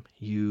them,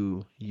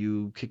 you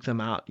kick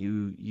them out,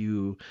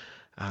 you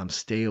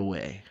stay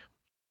away.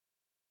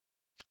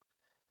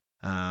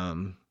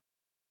 Um,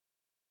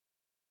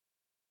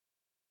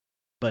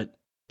 but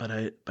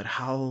but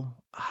how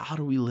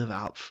do we live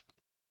out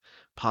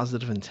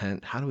positive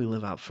intent? How do we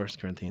live out 1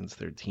 Corinthians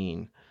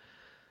 13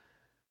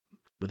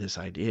 with this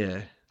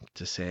idea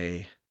to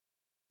say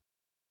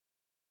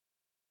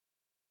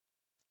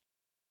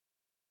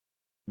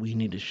we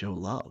need to show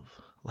love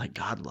like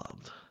God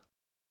loved?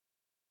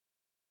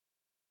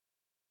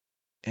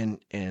 And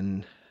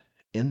in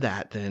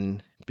that,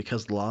 then,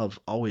 because love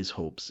always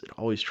hopes, it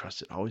always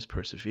trusts, it always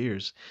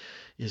perseveres,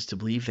 is to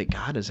believe that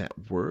God is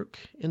at work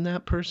in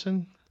that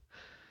person,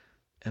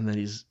 and that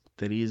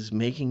he's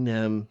making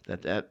them,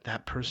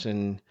 that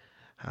person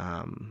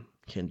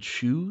can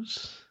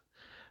choose,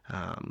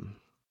 um,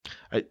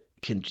 I,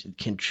 can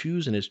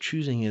choose, and his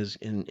choosing is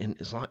in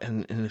as long,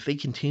 and if they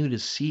continue to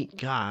seek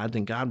God,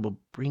 then God will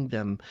bring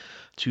them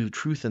to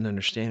truth and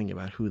understanding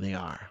about who they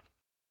are.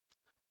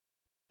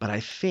 But I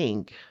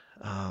think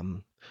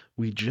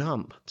we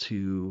jump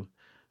to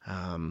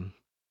um,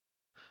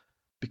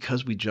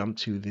 because we jump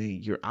to the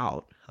you're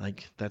out,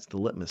 like that's the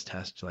litmus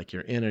test, like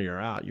you're in or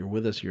you're out, you're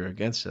with us, you're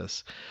against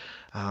us,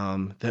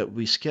 that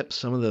we skip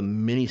some of the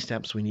many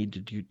steps we need to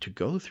do to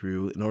go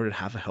through in order to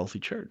have a healthy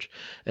church.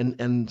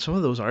 And some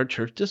of those are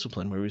church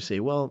discipline, where we say,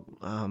 well,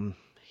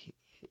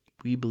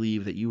 we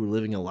believe that you were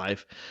living a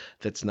life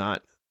that's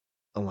not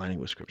aligning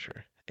with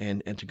Scripture,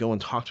 and to go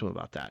and talk to them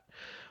about that.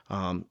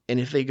 And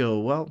if they go,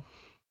 well,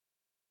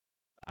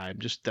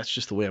 that's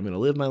just the way I'm going to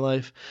live my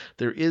life.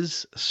 There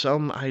is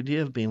some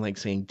idea of being like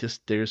saying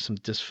there's some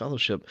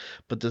disfellowship,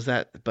 but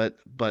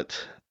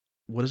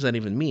what does that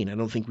even mean? I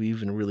don't think we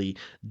even really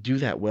do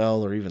that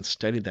well, or even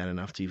studied that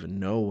enough to even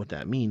know what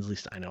that means. At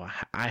least I know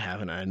I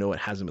haven't. I know it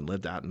hasn't been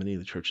lived out in many of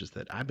the churches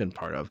that I've been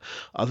part of,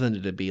 other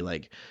than to be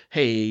like,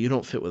 hey, you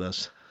don't fit with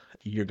us,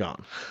 you're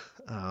gone.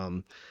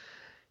 Um,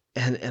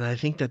 and I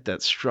think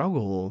that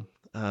struggle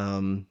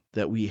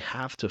that we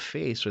have to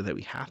face, or that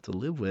we have to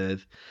live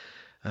with,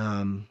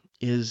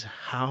 is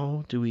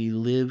how do we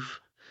live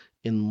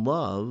in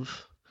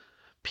love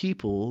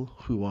people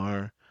who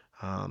are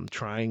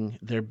trying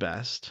their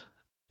best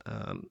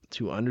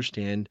to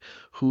understand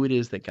who it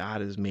is that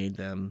God has made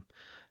them,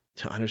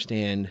 to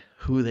understand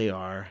who they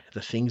are,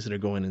 the things that are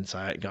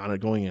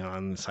going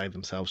on inside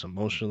themselves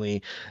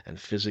emotionally and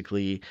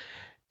physically,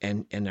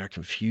 and are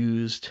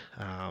confused.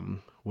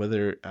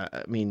 Whether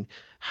I mean,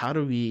 how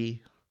do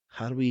we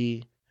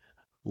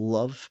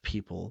love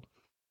people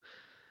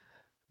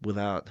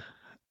without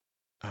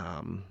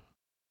um,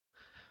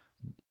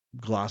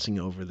 glossing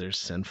over their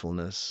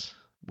sinfulness,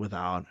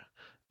 without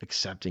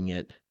accepting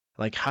it?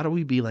 Like, how do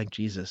we be like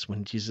Jesus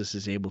when Jesus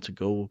is able to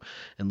go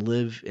and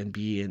live and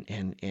be,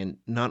 and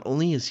not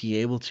only is he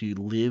able to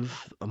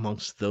live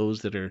amongst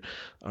those that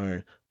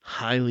are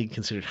highly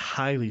considered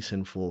highly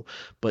sinful,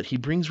 but he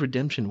brings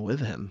redemption with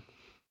him.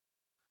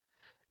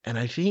 And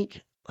I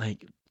think,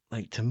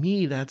 to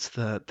me, that's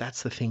the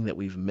thing that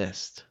we've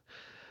missed.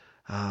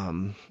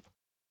 Um,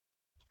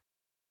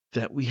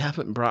 that we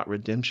haven't brought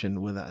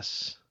redemption with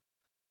us.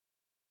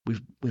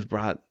 We've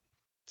brought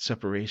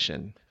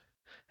separation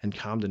and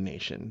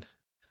condemnation,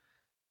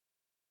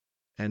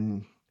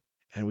 and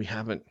and we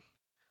haven't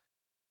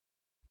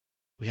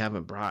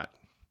brought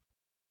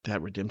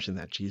that redemption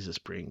that Jesus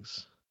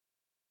brings.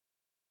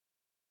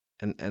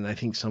 And I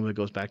think some of it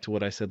goes back to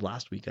what I said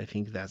last week. I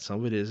think that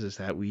some of it is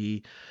that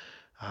we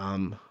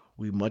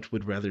much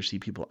would rather see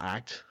people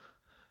act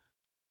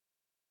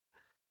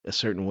a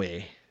certain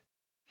way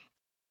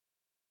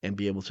and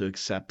be able to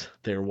accept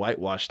their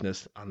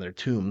whitewashedness on their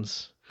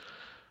tombs,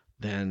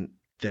 than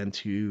than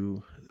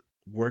to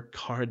work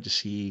hard to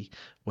see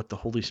what the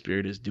Holy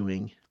Spirit is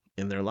doing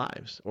in their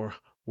lives, or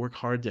work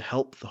hard to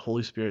help the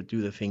Holy Spirit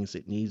do the things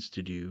it needs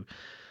to do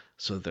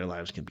so that their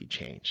lives can be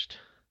changed.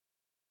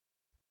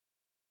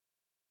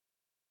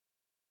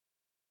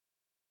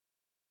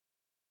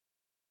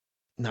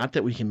 Not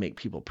that we can make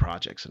people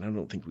projects, and I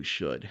don't think we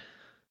should,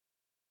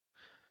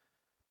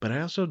 but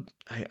I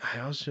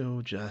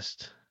also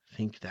just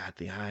think that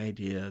the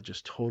idea of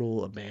just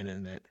total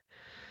abandonment,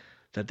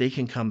 that they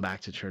can come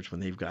back to church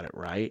when they've got it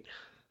right,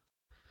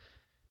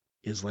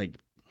 is like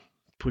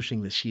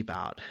pushing the sheep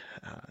out.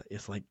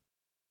 It's like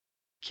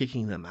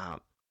kicking them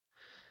out,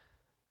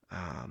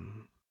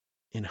 um,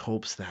 in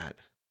hopes that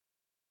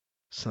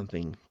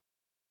something,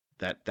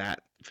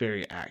 that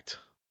very act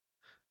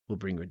will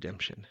bring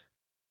redemption.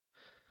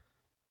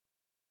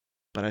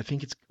 But I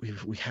think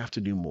we have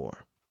to do more.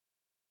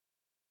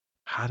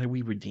 How do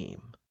we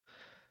redeem?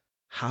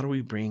 How do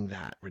we bring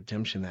that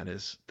redemption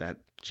that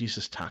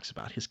Jesus talks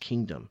about, his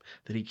kingdom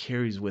that he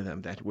carries with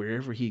him, that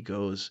wherever he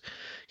goes,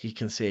 he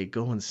can say,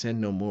 "Go and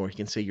sin no more." He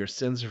can say, "Your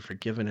sins are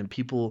forgiven," and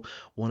people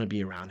want to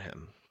be around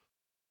him.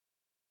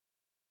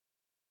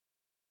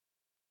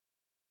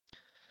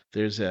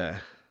 There's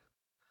a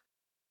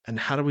And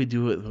how do we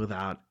do it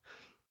without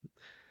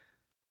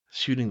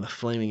shooting the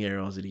flaming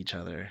arrows at each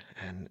other,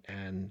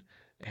 and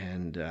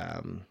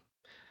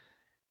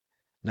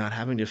not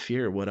having to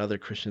fear what other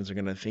Christians are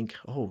going to think?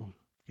 Oh,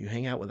 you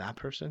hang out with that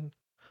person?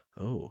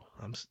 Oh,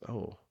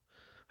 oh,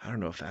 I don't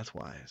know if that's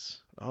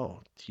wise.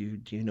 Oh, do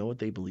you know what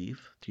they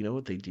believe? Do you know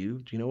what they do?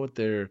 Do you know what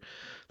they're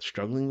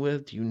struggling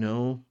with? Do you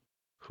know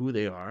who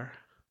they are?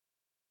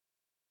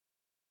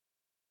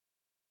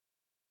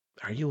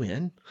 Are you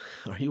in?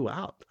 Are you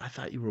out? I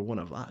thought you were one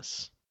of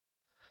us.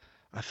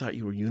 I thought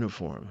you were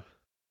uniform.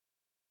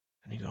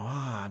 And you go,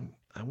 I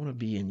want to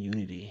be in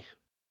unity,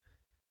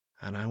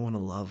 and I want to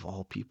love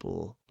all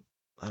people,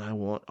 and I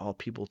want all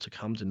people to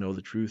come to know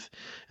the truth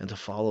and to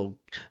follow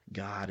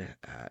God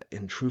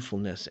in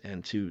truthfulness,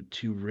 and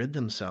to rid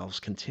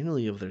themselves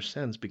continually of their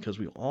sins, because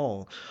we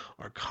all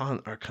are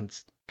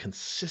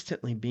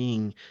consistently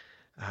being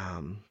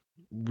um,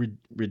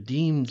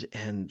 redeemed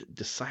and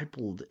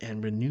discipled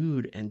and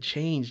renewed and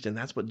changed, and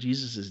that's what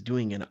Jesus is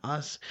doing in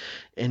us.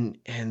 And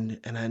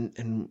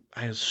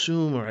I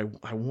assume, or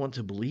I want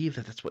to believe,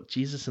 that that's what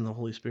Jesus and the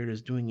Holy Spirit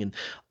is doing in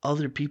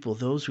other people,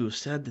 those who have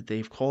said that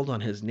they've called on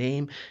his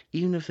name,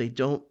 even if they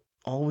don't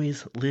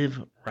always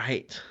live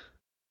right.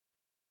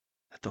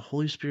 That the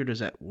Holy Spirit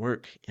is at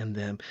work in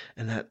them,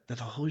 and that the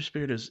Holy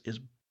Spirit is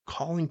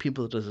calling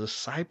people to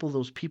disciple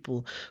those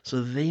people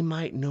so they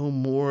might know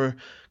more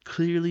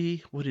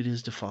clearly what it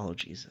is to follow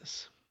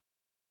Jesus.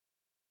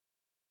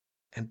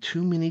 And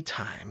too many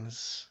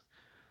times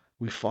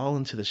we fall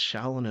into the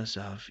shallowness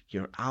of,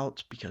 you're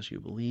out because you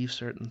believe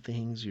certain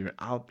things, you're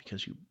out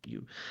because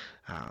you're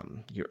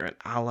an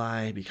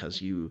ally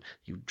because you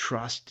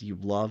trust, you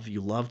love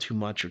too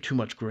much, or too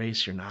much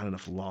grace, you're not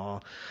enough law,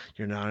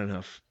 you're not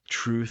enough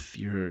truth,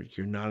 you're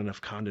not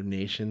enough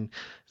condemnation,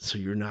 so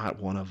you're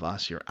not one of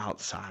us, you're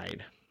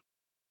outside.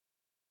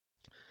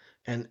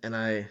 And and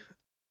i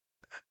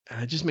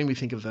and it just made me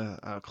think of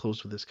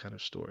close with this kind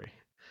of story.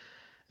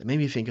 It made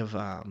me think of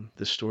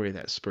the story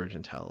that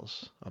Spurgeon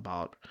tells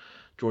about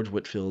George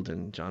Whitefield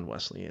and John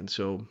Wesley. And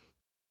so,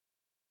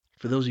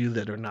 for those of you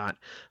that are not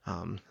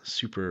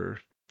super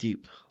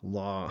deep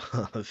law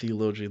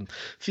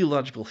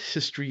theological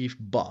history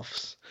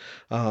buffs,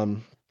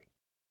 um,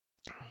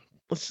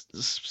 let's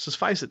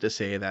suffice it to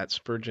say that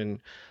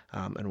Spurgeon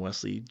and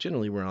Wesley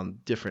generally were on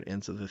different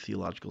ends of the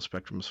theological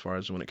spectrum as far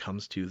as when it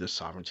comes to the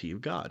sovereignty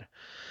of God.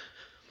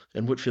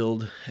 And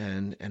Whitefield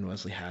and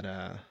Wesley had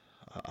a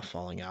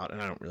falling out,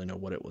 and I don't really know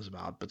what it was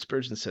about. But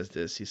Spurgeon says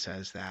this. He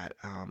says that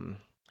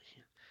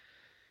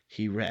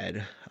he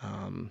read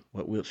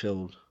what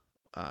Whitefield.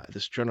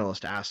 This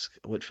journalist asked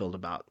Whitefield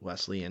about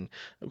Wesley, and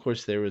of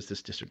course there was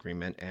this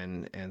disagreement,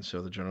 and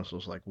so the journalist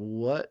was like,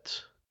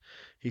 "What?"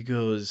 He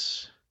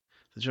goes,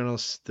 the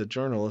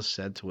journalist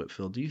said to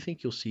Whitefield, "Do you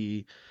think you'll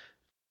see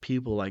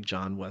people like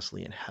John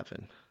Wesley in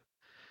heaven?"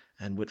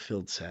 And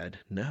Whitefield said,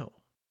 "No."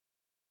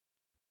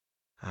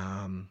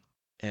 Um,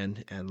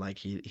 and like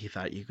he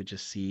thought you could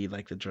just see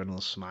like the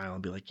journalist smile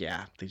and be like,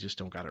 "Yeah, they just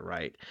don't got it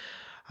right."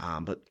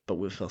 But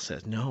Whitfield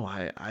says, "No,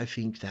 I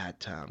think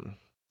that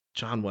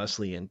John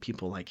Wesley and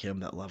people like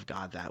him that love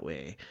God that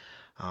way,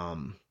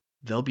 um,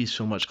 they'll be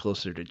so much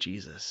closer to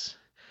Jesus,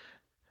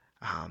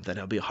 that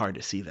it'll be hard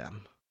to see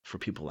them for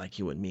people like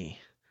you and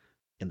me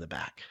in the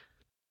back."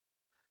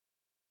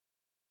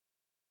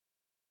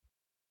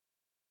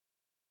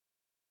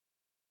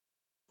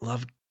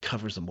 Love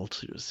covers a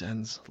multitude of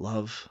sins.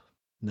 Love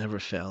never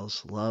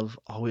fails. Love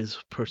always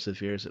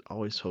perseveres. It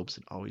always hopes.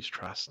 It always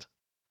trusts.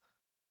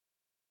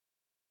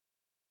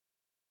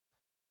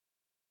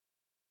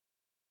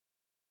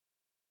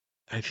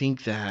 I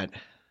think that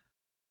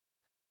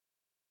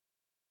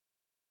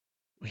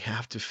we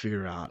have to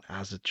figure out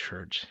as a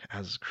church,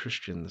 as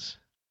Christians,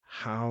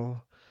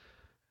 how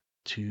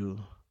to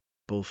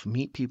both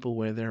meet people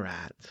where they're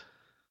at,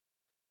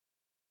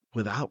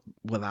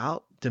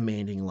 without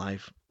demanding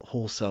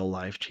wholesale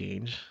life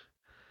change.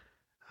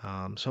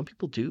 Some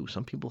people do.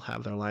 Some people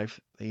have their life,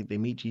 they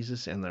meet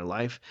Jesus and their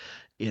life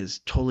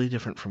is totally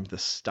different from the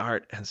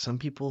start. And some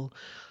people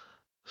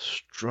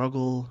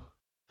struggle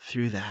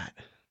through that.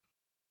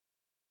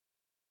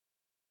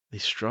 They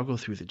struggle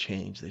through the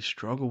change. They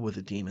struggle with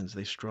the demons.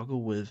 They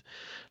struggle with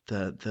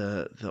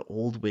the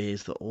old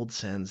ways, the old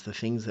sins, the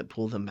things that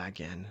pull them back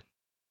in.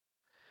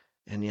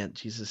 And yet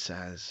Jesus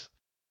says,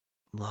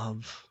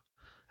 love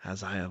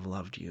as I have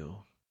loved you.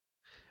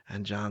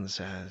 And John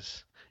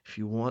says, if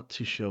you want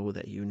to show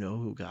that you know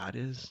who God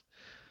is,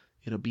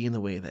 it'll be in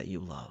the way that you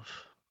love.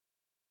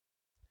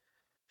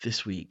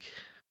 This week,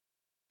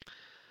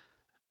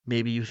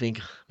 maybe you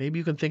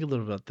can think a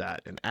little about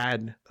that and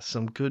add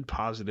some good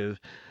positive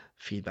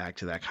feedback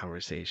to that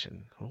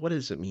conversation. What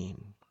does it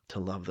mean to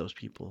love those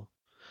people?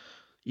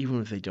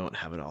 Even if they don't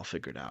have it all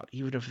figured out,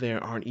 even if they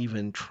aren't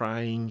even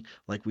trying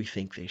like we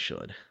think they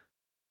should,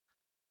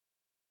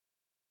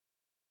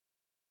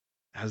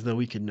 as though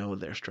we could know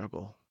their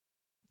struggle,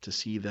 to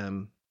see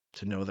them,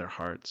 to know their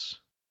hearts,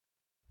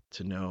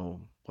 to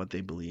know what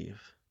they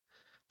believe,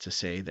 to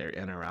say they're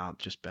in or out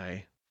just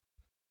by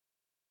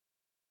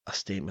a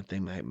statement they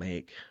might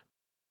make,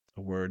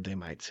 a word they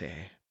might say,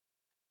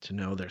 to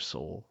know their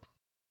soul.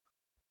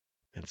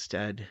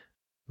 Instead,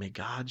 may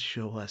God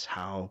show us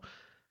how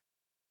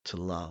to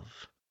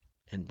love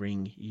and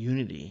bring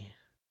unity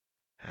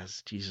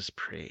as Jesus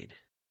prayed.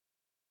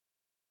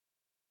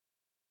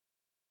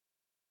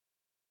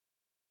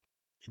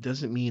 It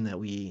doesn't mean that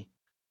we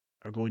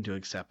are going to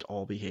accept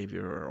all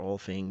behavior or all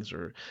things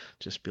or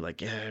just be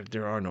like, yeah,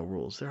 there are no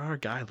rules. There are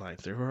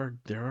guidelines. There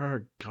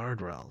are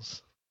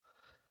guardrails.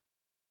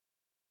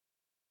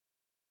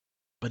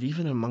 But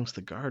even amongst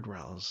the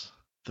guardrails,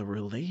 the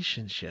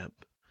relationship,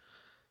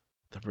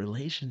 the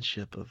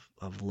relationship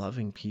of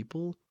loving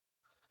people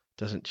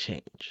doesn't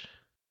change.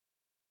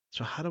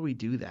 So how do we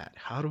do that?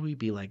 How do we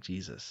be like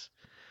Jesus?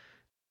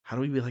 How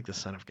do we be like the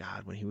Son of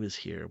God when he was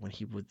here, when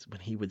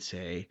he would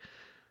say,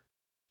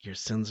 your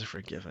sins are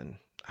forgiven.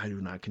 I do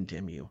not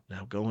condemn you.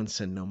 Now go and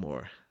sin no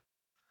more.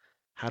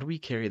 How do we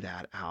carry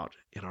that out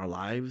in our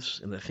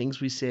lives, in the things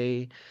we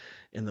say,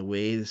 in the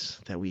ways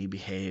that we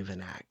behave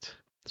and act,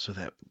 so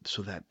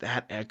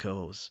that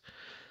echoes,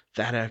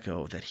 that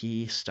echo that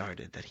he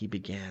started, that he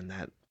began,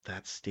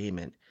 that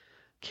statement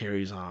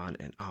carries on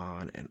and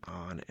on and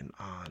on and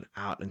on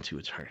out into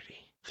eternity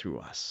through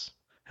us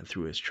and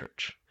through his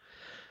church.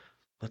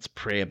 Let's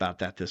pray about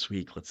that this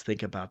week. Let's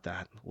think about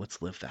that. Let's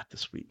live that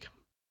this week.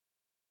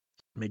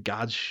 May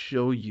God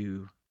show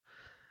you,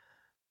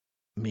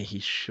 may he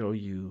show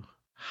you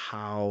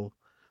how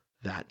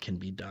that can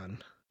be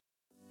done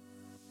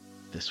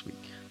this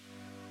week.